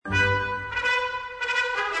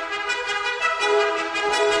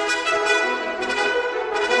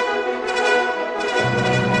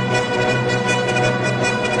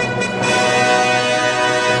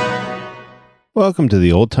Welcome to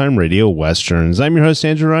the Old Time Radio Westerns. I'm your host,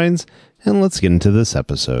 Andrew Rhines, and let's get into this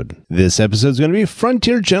episode. This episode is going to be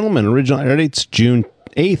Frontier Gentleman. Original air date's June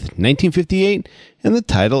 8th, 1958, and the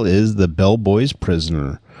title is The Bellboy's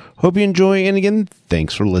Prisoner. Hope you enjoy, and again,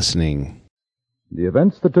 thanks for listening. The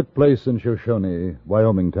events that took place in Shoshone,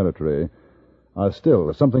 Wyoming Territory, are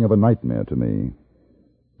still something of a nightmare to me.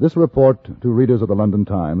 This report to readers of the London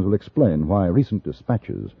Times will explain why recent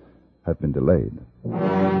dispatches have been delayed.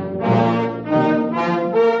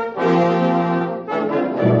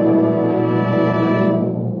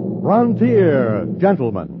 Frontier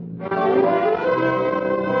Gentleman.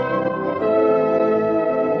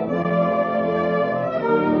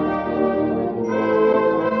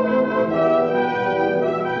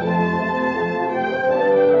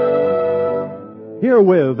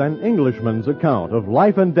 Herewith an Englishman's account of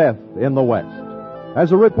life and death in the West.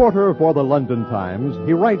 As a reporter for the London Times,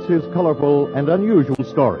 he writes his colorful and unusual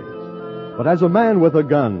stories. But as a man with a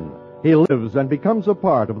gun, he lives and becomes a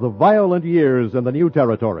part of the violent years in the new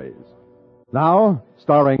territories. Now,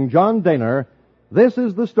 starring John Daner, this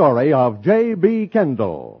is the story of J.B.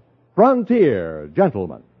 Kendall, Frontier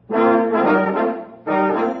Gentleman.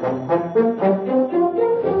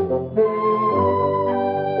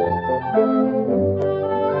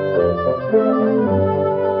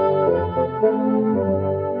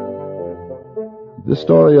 The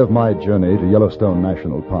story of my journey to Yellowstone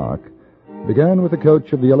National Park began with the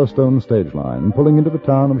coach of the Yellowstone stage line pulling into the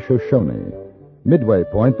town of Shoshone, midway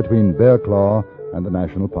point between Bear Claw and the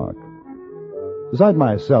National Park. Beside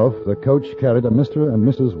myself, the coach carried a Mr. and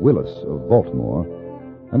Mrs. Willis of Baltimore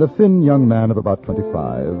and a thin young man of about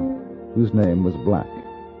 25 whose name was Black.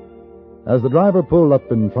 As the driver pulled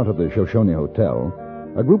up in front of the Shoshone Hotel,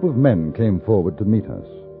 a group of men came forward to meet us.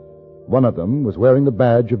 One of them was wearing the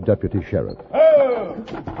badge of deputy sheriff.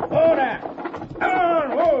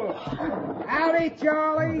 Howdy,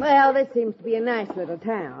 Charlie. Well, this seems to be a nice little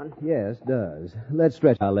town. Yes, it does. Let's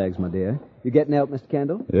stretch our legs, my dear. You getting out, Mr.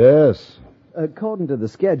 Kendall? Yes. According to the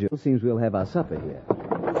schedule, seems we'll have our supper here.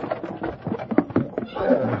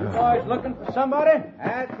 You boys looking for somebody?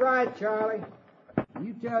 That's right, Charlie.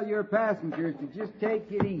 You tell your passengers to just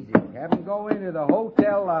take it easy. Have them go into the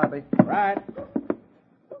hotel lobby. Right.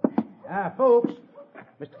 Folks,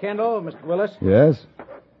 Mr. Kendall, Mr. Willis. Yes?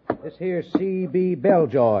 This here's C.B.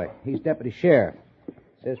 Belljoy. He's deputy sheriff.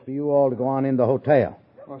 Says for you all to go on in the hotel.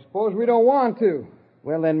 Well, suppose we don't want to.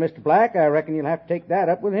 Well, then, Mr. Black, I reckon you'll have to take that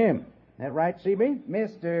up with him. That right, C.B.?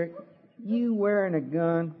 Mister, you wearing a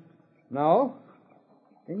gun? No.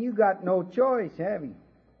 Then you got no choice, have you?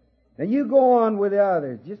 Now you go on with the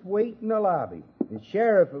others. Just wait in the lobby. The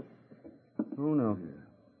sheriff will... Oh, no.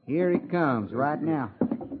 Here he comes right now.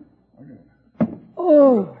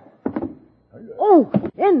 Oh,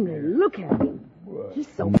 Henry, look at him. He's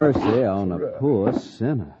so... Mercy on a poor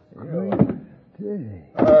sinner.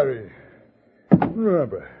 Howdy.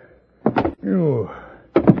 Remember, you,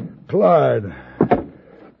 Clyde,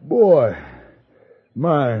 boy,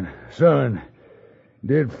 mine, son,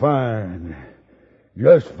 did fine.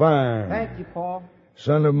 Just fine. Thank you, Paul.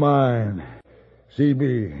 Son of mine,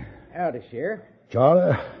 C.B. Howdy, Sheriff.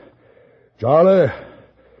 Charlie,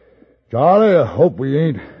 I hope we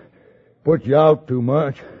ain't put you out too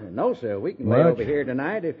much. No, sir. We can lay over here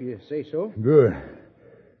tonight if you say so. Good.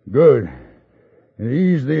 And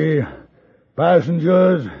ease the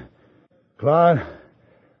passengers. Clyde,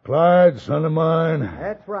 son of mine.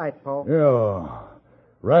 That's right, Paul. Yeah,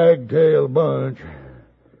 ragtail bunch.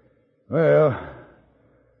 Well,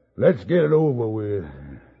 let's get it over with.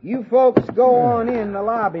 You folks go on in the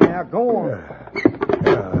lobby now. Go on.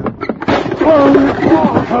 Help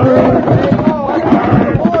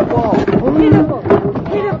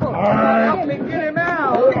me get him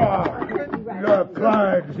out.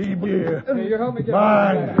 Clyde, C.B.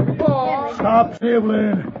 Mine. Stop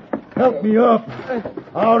sniveling. Help me up.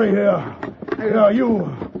 Out of here. Now,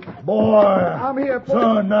 you, boy. I'm here, Paul.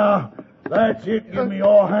 Son, now. That's it. Give me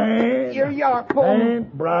your hand. Here you are, Paul.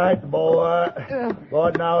 Ain't bright, boy.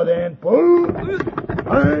 But now then, pull.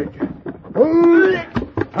 Pull.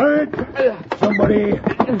 Somebody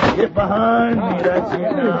get behind me. That's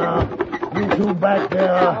it now. You two back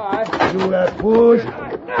there. Do that push.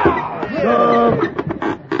 Shove.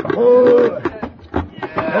 Pull.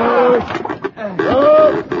 Push.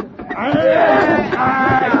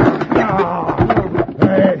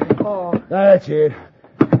 Shove. That's it.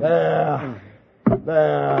 There.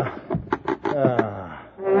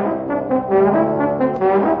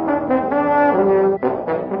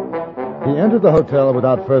 He entered the hotel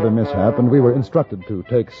without further mishap, and we were instructed to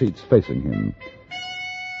take seats facing him.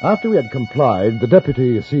 After we had complied, the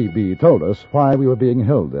deputy C.B. told us why we were being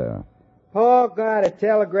held there. Paul, all got a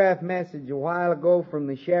telegraph message a while ago from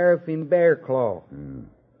the sheriff in Bear Claw.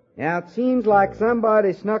 Now, it seems like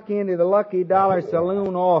somebody snuck into the Lucky Dollar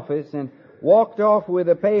Saloon office and walked off with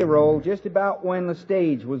a payroll just about when the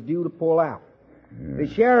stage was due to pull out. The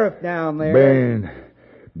sheriff down there...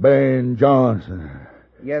 Ben Johnson.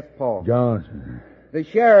 Yes, Paul. Johnson. The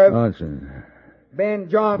sheriff... Johnson. Ben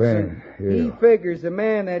Johnson. Ben, yeah. He figures the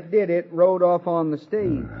man that did it rode off on the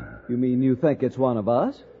stage. You mean you think it's one of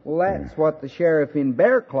us? Well, that's what the sheriff in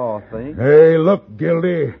Bear Claw thinks. Hey, look,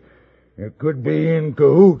 Gildy. It could be in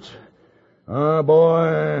cahoots.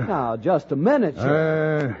 Boy. Now, just a minute,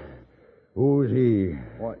 Sheriff. Who's he?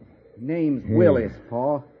 What? Name's Willis,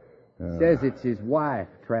 Paul. Says it's his wife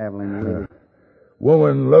traveling with him.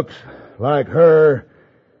 Woman looks like her.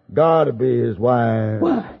 Gotta be his wife.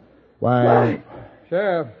 Why?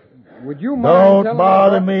 Sheriff, would you mind Don't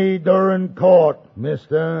bother me during court,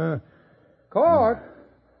 mister. Court?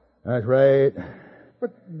 That's right.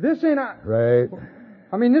 But this ain't Right.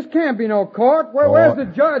 I mean, this can't be no court. Where's the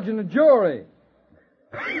judge and the jury?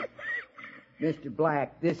 Mr.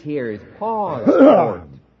 Black, this here is Paul's court.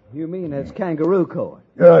 You mean it's kangaroo court?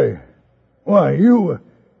 Hey, why, you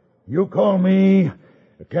call me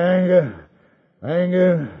a kangaroo?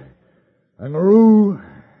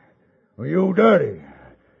 Well, you dirty.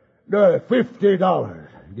 $50.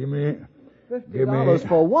 Give me $50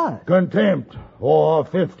 for what? contempt or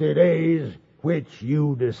 50 days, which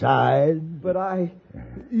you decide. But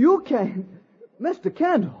you can't... Mr.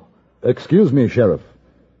 Kendall. Excuse me, Sheriff.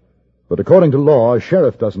 But according to law, a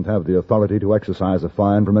sheriff doesn't have the authority to exercise a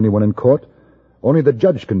fine from anyone in court. Only the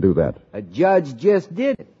judge can do that. A judge just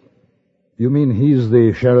did it. You mean he's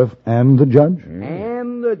the sheriff and the judge?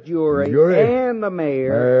 And the jury, and the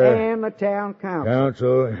mayor, and the town council.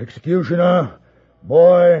 Counsel, executioner,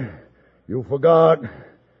 boy, you forgot.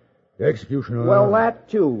 Executioner. Well, that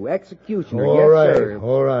too. Executioner, All yes, right, sir.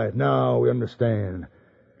 all right. Now we understand.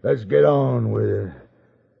 Let's get on with it.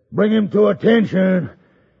 Bring him to attention.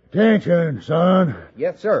 Attention, son.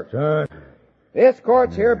 Yes, sir. Son. This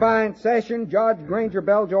court's hereby in session. Judge Granger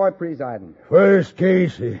Belljoy presiding. First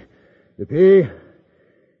case, the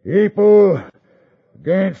people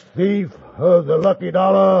against thief of the Lucky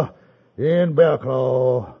Dollar in Bear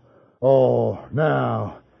Claw. Oh,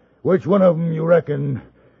 now, which one of them you reckon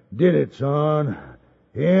did it, son?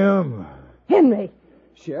 Him? Henry.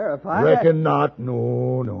 Sheriff, Reckon not.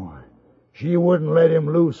 No. She wouldn't let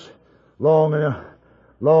him loose long enough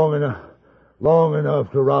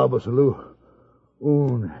to rob a saloon.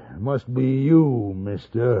 Must be you,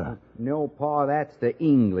 mister. No, Pa, that's the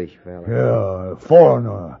English fella. Yeah,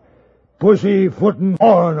 foreigner. Pussy-footin'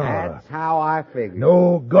 foreigner. That's how I figured.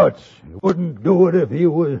 No guts. He wouldn't do it if he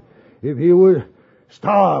was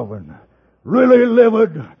starving. Really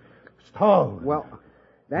livid, starving. Well,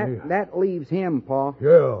 that leaves him, Pa.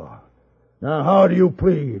 Yeah. Now, how do you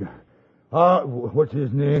plead? What's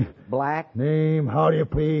his name? Black. Name, how do you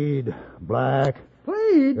plead? Black.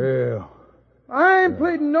 Plead? Yeah. I ain't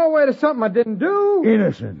pleading no way to something I didn't do.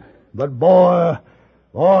 Innocent. But boy,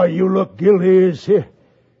 you look guilty as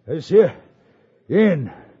here.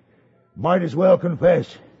 Might as well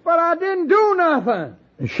confess. But I didn't do nothing.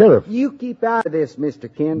 Sheriff. You keep out of this, Mr.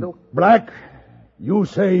 Kendall. Black, you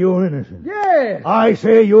say you're innocent. Yes. I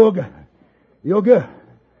say you're guilty.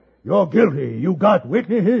 You got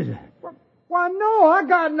witnesses? Why, no, I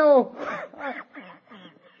got no...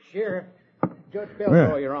 Sheriff, Judge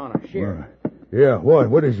Bellboy, Your Honor, Sheriff. Yeah,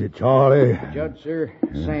 what is it, Charlie? Judge, sir,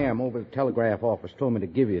 Sam over at the telegraph office told me to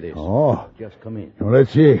give you this. Oh. Just come in. Now,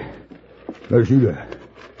 let's see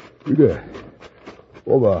that.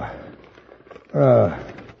 Over.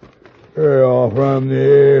 From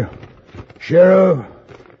the sheriff,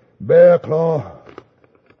 Bear Claw,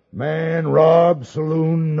 man robbed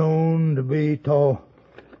saloon known to be tall.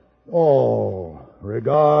 Oh,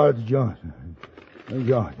 regards, Johnson.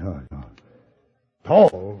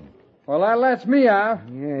 Tall? Well, that lets me out.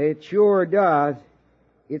 Yeah, it sure does.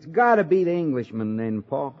 It's got to be the Englishman then,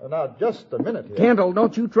 Pa. Now, just a minute here. Kendall,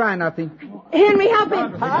 don't you try nothing. Henry, help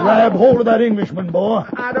him. Grab hold of that Englishman, boy.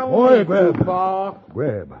 I don't Boy, need grab. to, Pa.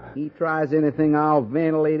 Grab. He tries anything, I'll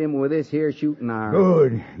ventilate him with this here shooting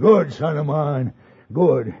iron. Good, son of mine.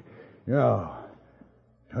 Good. Yeah.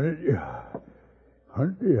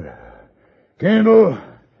 Kendall,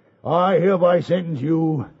 I hereby sentence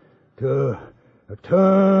you to a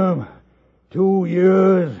term 2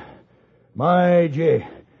 years, my jail.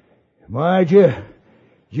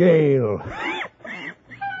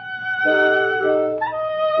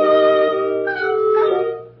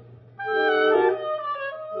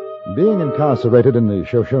 Being incarcerated in the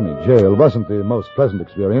Shoshone jail wasn't the most pleasant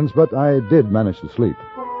experience, but I did manage to sleep.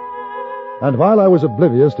 And while I was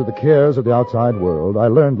oblivious to the cares of the outside world, I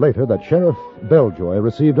learned later that Sheriff Belljoy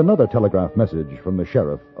received another telegraph message from the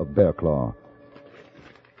sheriff of Bear Claw.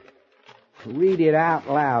 Read it out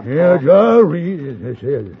loud, Yeah, Paul. I'll read it.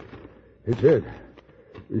 It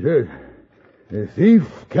said, the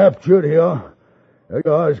thief captured here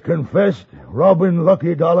has confessed robbing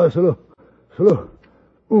Lucky Dollar Saloon.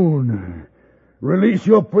 Release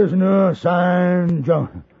your prisoner, signed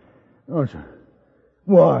John.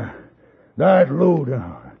 Why, that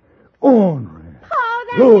lowdown, ornery. Oh,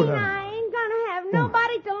 that Lord, mean I ain't gonna have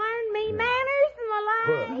nobody to learn me manners and the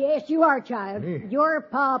like? Yes, you are, child. Your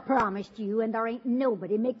pa promised you, and there ain't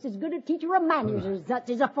nobody makes as good a teacher of manners as such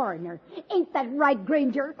as a foreigner. Ain't that right,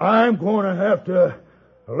 Granger? I'm going to have to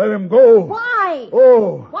let him go. Why?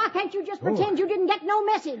 Oh, Why can't you just pretend you didn't get no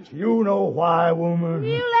message? you know why, woman.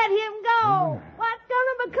 You let him go. What's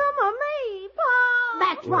gonna become of me, Pa?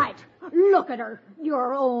 That's right. Look at her.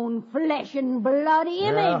 Your own flesh and blood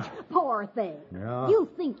image. Poor thing. Yeah. You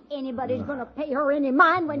think anybody's going to pay her any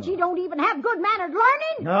mind when she don't even have good mannered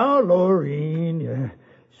learning? Now, Lorene,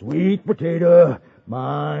 sweet potato,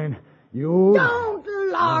 mine. You... Don't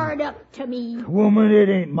lard up to me. Woman, it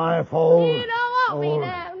ain't my fault. You don't want me to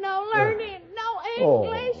have no learning, no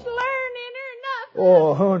English learning or nothing.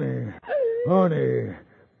 Oh, honey,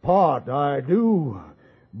 part I do,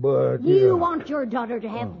 but... You want your daughter to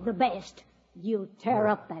have the best. You'll tear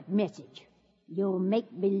up that message. You'll make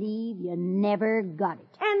believe you never got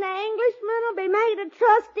it. And the Englishman will be made a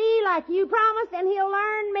trustee like you promised, and he'll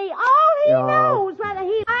learn me all he knows, whether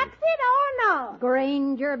he likes it or not.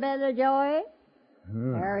 Granger Belljoy,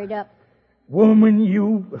 hurried up. Woman,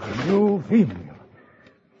 you female.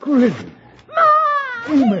 Crazy. Ma,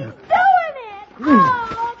 he's doing it.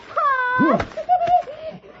 Oh, Pa.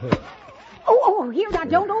 Oh, here, now,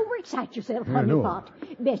 don't overexcite yourself, honey pot.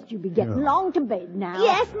 Best you be getting along to bed now.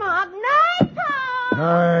 Yes, Ma. Night, Pa.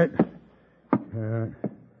 Night.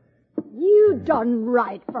 You done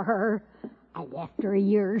right for her. And after a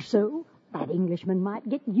year or so, that Englishman might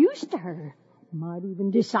get used to her. Might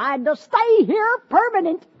even decide to stay here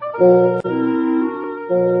permanent.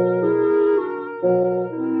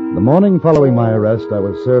 The morning following my arrest, I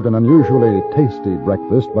was served an unusually tasty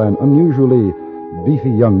breakfast by an unusually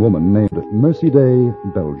beefy young woman named Mercy Day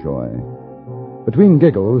Belljoy. Between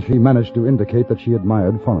giggles, she managed to indicate that she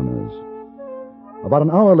admired foreigners. About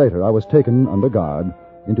an hour later, I was taken under guard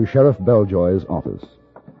into Sheriff Belljoy's office.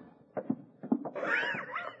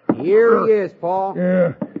 Here he is, Paul.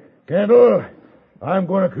 Yeah, Kendall, I'm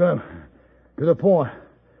going to come to the point,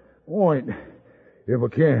 if I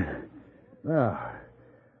can. Now,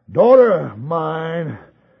 daughter of mine,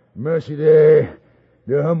 Mercy Day,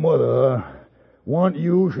 her mother, want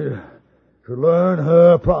you should learn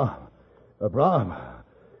her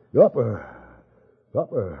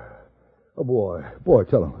Oh, boy,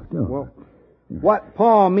 tell him. Well, what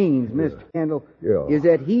Paul means, Mr. Kendall, is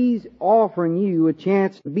that he's offering you a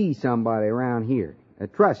chance to be somebody around here, a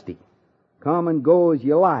trustee. Come and go as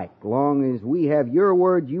you like, long as we have your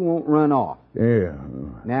word you won't run off. Yeah.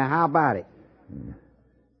 Now, how about it?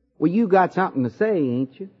 Well, you got something to say,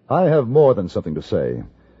 ain't you? I have more than something to say.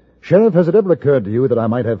 Sheriff, has it ever occurred to you that I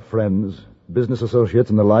might have friends, business associates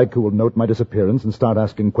and the like, who will note my disappearance and start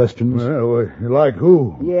asking questions? Well, like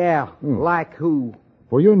who? Yeah, like who?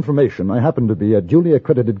 For your information, I happen to be a duly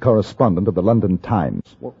accredited correspondent of the London Times.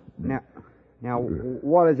 Well, now,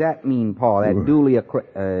 what does that mean, Paul? That duly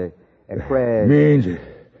accredited...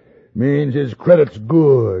 Means his credit's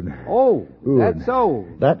good. Oh, Good. that's so.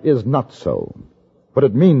 That is not so. What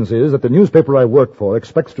it means is that the newspaper I work for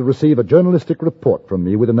expects to receive a journalistic report from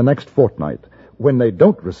me within the next fortnight. When they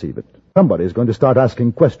don't receive it, somebody's going to start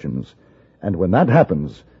asking questions. And when that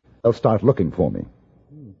happens, they'll start looking for me.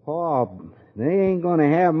 Paul, they ain't gonna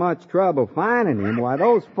have much trouble finding him. Why,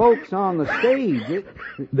 those folks on the stage...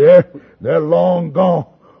 They're long gone.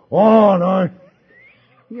 Aren't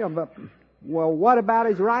they? Yeah, but... Well, what about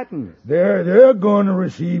his writings? They're going to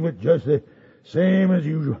receive it just the same as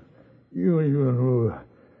usual.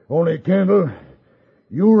 Only, Kendall,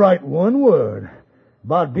 you write one word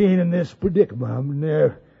about being in this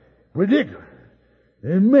predicament. Predicament. A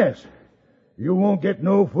mess. You won't get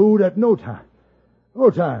no food at no time. No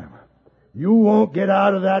time. You won't get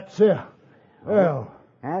out of that cell. Well.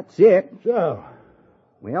 That's it. So.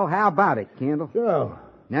 Well, how about it, Kendall? So.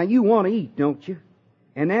 Now, you want to eat, don't you?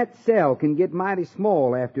 And that cell can get mighty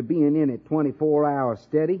small after being in it 24 hours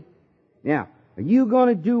steady. Now, are you going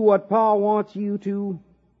to do what Paul wants you to?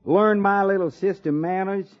 Learn my little system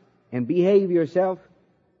manners and behave yourself?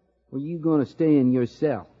 Or are you going to stay in your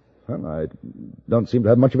cell? Well, I don't seem to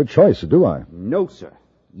have much of a choice, do I? No, sir.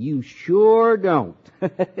 You sure don't.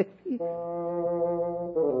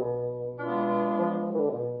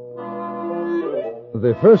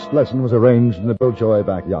 The first lesson was arranged in the Belljoy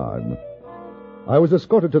backyard. I was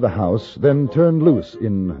escorted to the house, then turned loose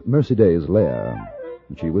in Mercy Day's lair.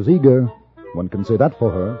 She was eager, one can say that for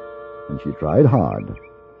her, and she tried hard. Mr.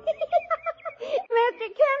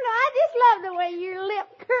 Kendall, I just love the way your lip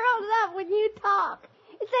curls up when you talk.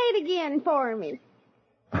 Say it again for me.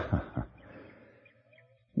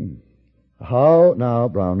 How now,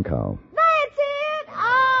 brown cow? That's it.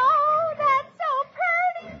 Oh, that's so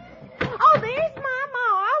pretty. Oh, there's my ma.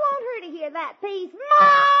 I want her to hear that piece. Ma!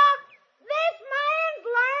 This man's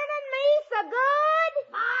learning me so good.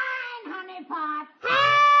 Fine, honey pot.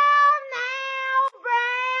 How now,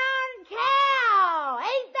 brown cow?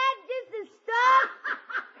 Ain't that just the stuff?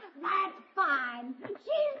 That's fine.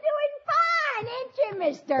 She's doing fine, ain't you,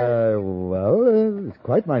 mister?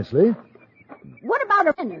 Quite nicely. What about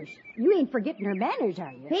her manners? You ain't forgetting her manners,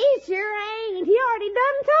 are you? He sure ain't. He already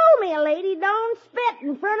done told me a lady don't spit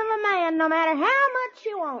in front of a man no matter how much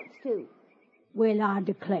she wants to. Well, I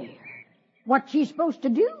declare. What's she supposed to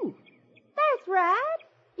do? That's right.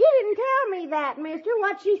 You didn't tell me that, mister,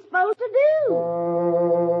 what she's supposed to do.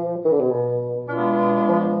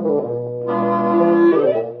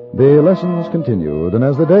 The lessons continued, and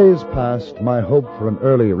as the days passed, my hope for an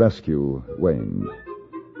early rescue waned.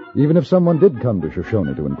 Even if someone did come to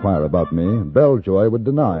Shoshone to inquire about me, Belljoy would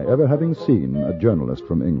deny ever having seen a journalist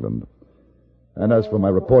from England. And as for my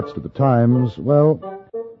reports to the Times, well,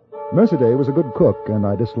 Mercy Day was a good cook, and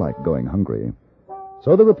I disliked going hungry.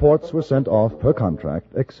 So the reports were sent off per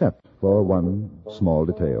contract, except for one small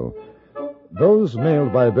detail. Those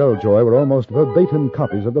mailed by Belljoy were almost verbatim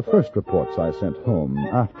copies of the first reports I sent home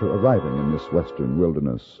after arriving in this western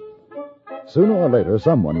wilderness. Sooner or later,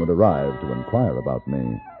 someone would arrive to inquire about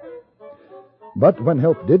me. But when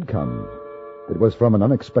help did come, it was from an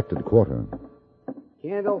unexpected quarter.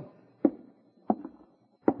 Kendall,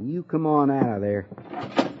 you come on out of there.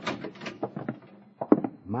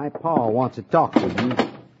 My pa wants to talk with you.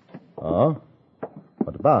 Oh?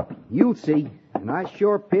 What about? You'll see, and I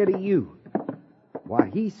sure pity you. Why,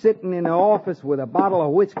 he's sitting in the office with a bottle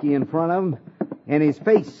of whiskey in front of him, and his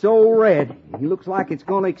face so red, he looks like it's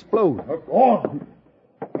going to explode. On!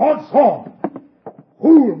 What's on?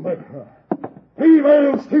 Who'll make her?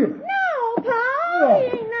 Female still. No, Pa. No. He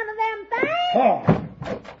ain't none of them things.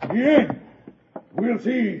 Ah, he ain't. We'll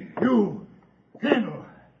see. You, Kendall.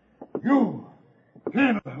 You,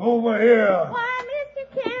 Kendall, over here. Why,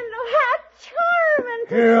 Mr. Kendall, how charming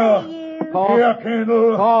to Here. see you. Pa. Here,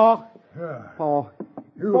 Kendall. Pa, Yeah. Pa,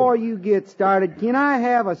 before you get started, can I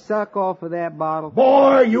have a suck off of that bottle?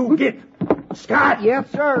 Boy, you get. Scott! Yes,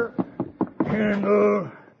 sir.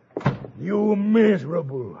 Kendall, you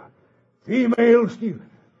miserable. Female stealing.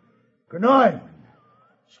 Conniving.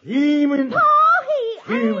 Scheming. Pa, he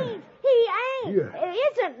Scheming. ain't. He ain't. Yeah. It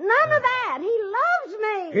isn't none of that. He loves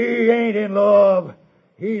me. He ain't in love.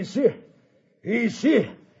 He's sick. He's sick.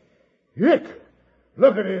 Yick.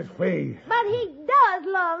 Look at his face. But he does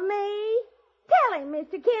love me. Tell him,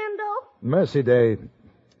 Mr. Kendall. Mercy Day.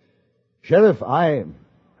 Sheriff, It's all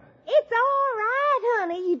right,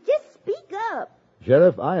 honey. You just speak up.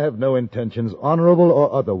 Sheriff, I have no intentions, honorable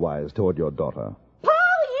or otherwise, toward your daughter.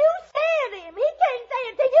 Paul, you said him. He can't say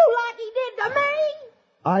it to you like he did to me.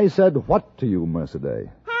 I said what to you, Mercy Day?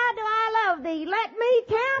 How do I love thee? Let me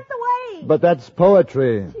count the ways. But that's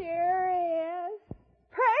poetry. Sure is.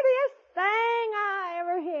 Prettiest thing I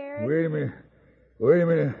ever heard. Wait a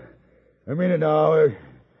minute. A minute now.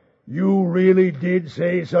 You really did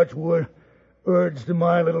say such words to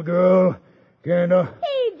my little girl, Kendall?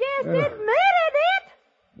 He just admitted it.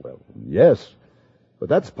 Well, yes. But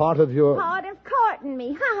that's part of your... Part of courting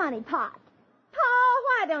me, huh, honey pot? Paul,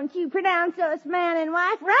 why don't you pronounce us man and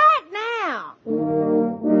wife right now?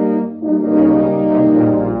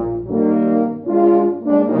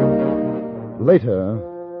 Later,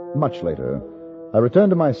 much later, I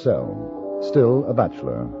returned to my cell. Still a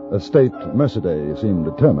bachelor, a state Mercy Day seemed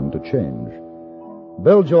determined to change.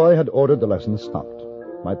 Belljoy had ordered the lesson stopped.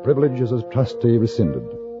 My privileges as trustee rescinded.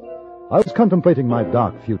 I was contemplating my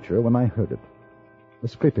dark future when I heard it. A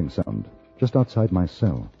scraping sound just outside my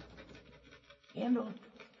cell. Kendall.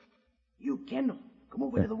 You, Kendall. Come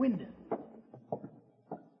over to the window.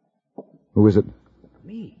 Who is it?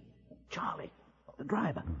 Me. Charlie. The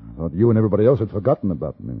driver. I thought you and everybody else had forgotten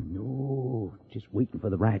about me. No, just waiting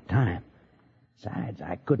for the right time. Besides,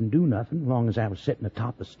 I couldn't do nothing as long as I was sitting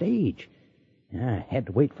atop the stage. I had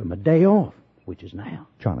to wait for my day off, which is now.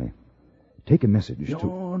 Charlie, take a message to...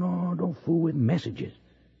 No, don't fool with messages.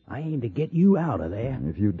 I aim to get you out of there.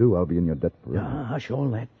 If you do, I'll be in your debt forever. Hush all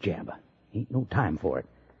that jabber. Ain't no time for it.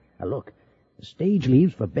 Now, look, the stage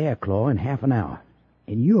leaves for Bear Claw in half an hour,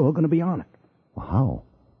 and you're going to be on it. How?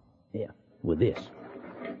 Yeah, with this.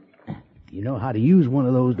 You know how to use one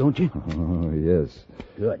of those, don't you? Oh, yes.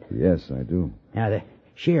 Good. Yes, I do. Now, the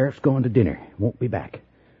sheriff's going to dinner. Won't be back.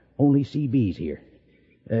 Only CB's here.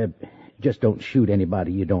 Just don't shoot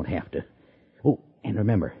anybody you don't have to. Oh, and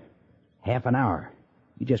remember, half an hour.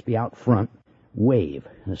 You just be out front, wave,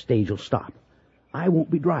 and the stage will stop. I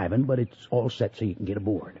won't be driving, but it's all set so you can get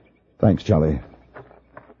aboard. Thanks, Charlie.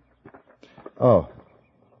 Oh,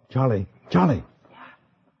 Charlie.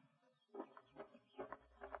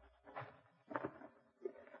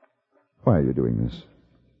 Why are you doing this?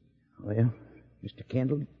 Well, Mr.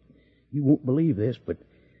 Kendall, you won't believe this, but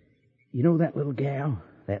you know that little gal,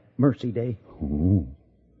 that Mercy Day? Oh.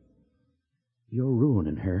 You're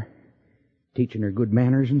ruining her, teaching her good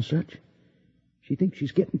manners and such. She thinks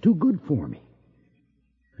she's getting too good for me.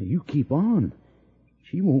 Now, you keep on.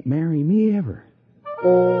 She won't marry me ever.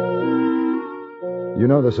 You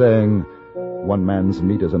know the saying, one man's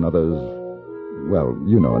meat is another's... Well,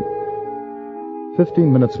 you know it.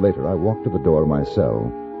 15 minutes later, I walked to the door of my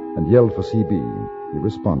cell and yelled for CB. He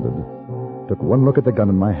responded, took one look at the gun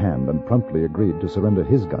in my hand, and promptly agreed to surrender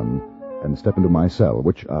his gun and step into my cell,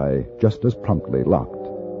 which I just as promptly locked.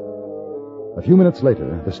 A few minutes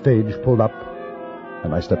later, the stage pulled up,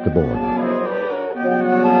 and I stepped aboard.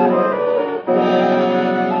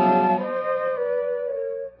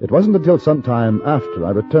 It wasn't until some time after I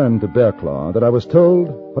returned to Bear Claw that I was told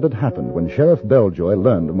what had happened when Sheriff Belljoy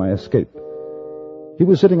learned of my escape. He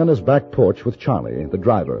was sitting on his back porch with Charlie, the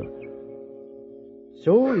driver.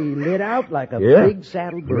 So he lit out like a Yeah. big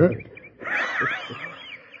saddle bird.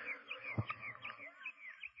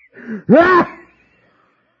 Ah!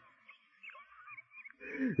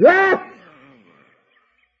 Ah!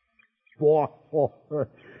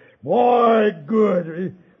 Boy,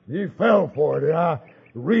 good. He fell for it. I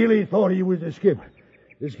really thought he was escaping.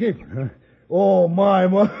 Oh, my.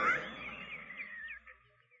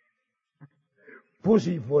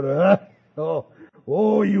 Pussyfooter, huh?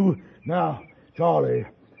 Oh, you... Now, Charlie,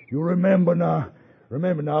 you remember now,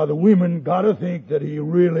 the women gotta think that he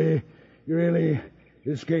really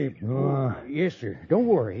escaped. Yes, sir. Don't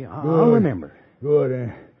worry. I'll remember.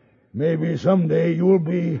 Good. Maybe someday you'll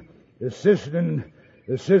be assistant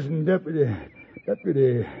deputy.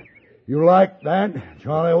 You like that,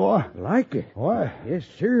 Charlie? What? Like it? Why? Yes,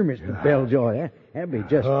 sir, Mr. Belljoy. That'd be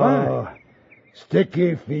just fine.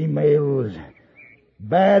 Sticky females.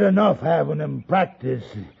 Bad enough having them practice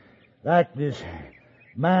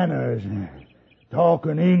manners,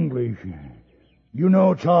 talking English. You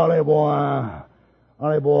know, Charlie boy,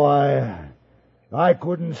 I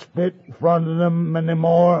couldn't spit in front of them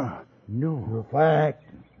anymore. No. Fact.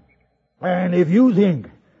 And if you think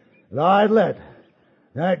that I'd let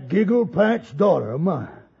that giggle patch daughter of mine,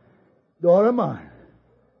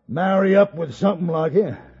 marry up with something like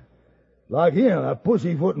him, that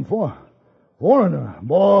pussyfooting foreigner,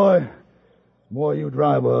 boy, you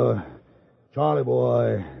driver, Charlie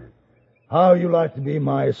boy, how you like to be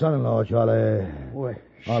my son-in-law, Charlie? Boy,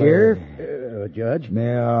 Sheriff, Judge,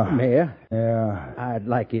 Mayor. Yeah. I'd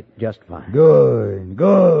like it just fine.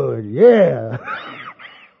 Good, yeah.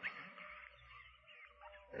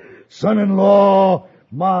 Son-in-law,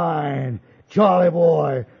 mine, Charlie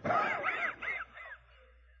boy.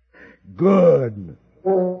 Good.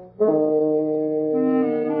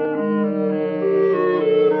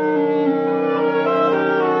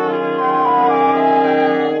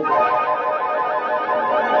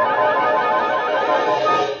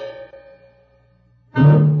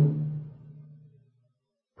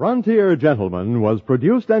 Frontier Gentleman was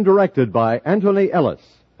produced and directed by Anthony Ellis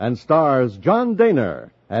and stars John Daner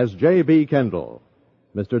as J.B. Kendall.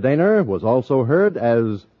 Mr. Daner was also heard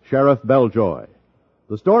as Sheriff Belljoy.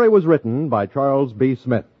 The story was written by Charles B.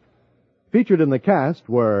 Smith. Featured in the cast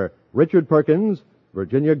were Richard Perkins,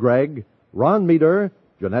 Virginia Gregg, Ron Meader,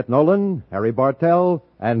 Jeanette Nolan, Harry Bartell,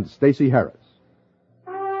 and Stacey Harris.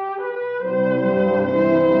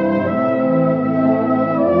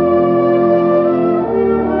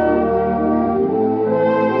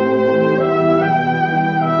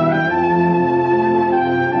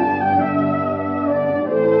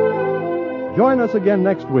 Join us again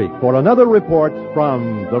next week for another report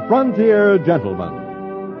from the Frontier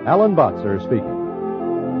Gentleman. Alan Botzer speaking.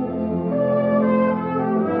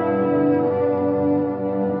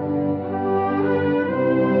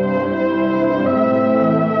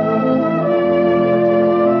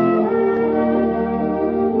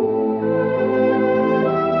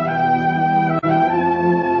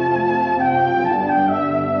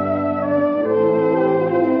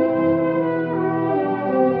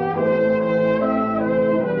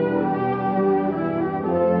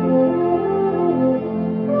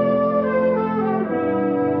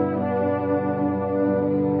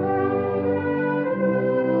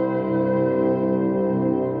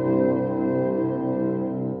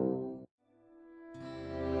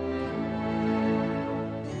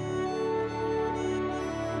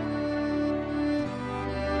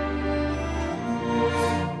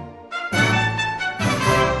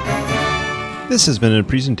 This has been a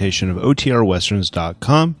presentation of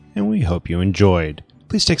OTRWesterns.com, and we hope you enjoyed.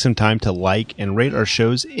 Please take some time to like and rate our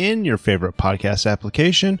shows in your favorite podcast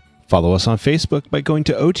application. Follow us on Facebook by going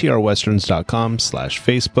to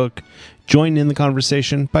OTRWesterns.com/Facebook. Join in the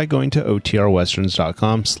conversation by going to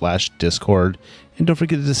OTRWesterns.com/Discord. And don't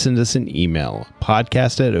forget to send us an email,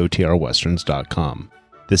 podcast@OTRWesterns.com.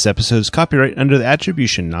 This episode is copyright under the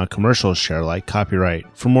attribution, non-commercial, share alike copyright.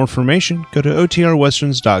 For more information, go to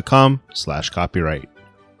OTRWesterns.com/copyright.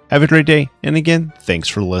 Have a great day, and again, thanks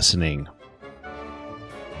for listening.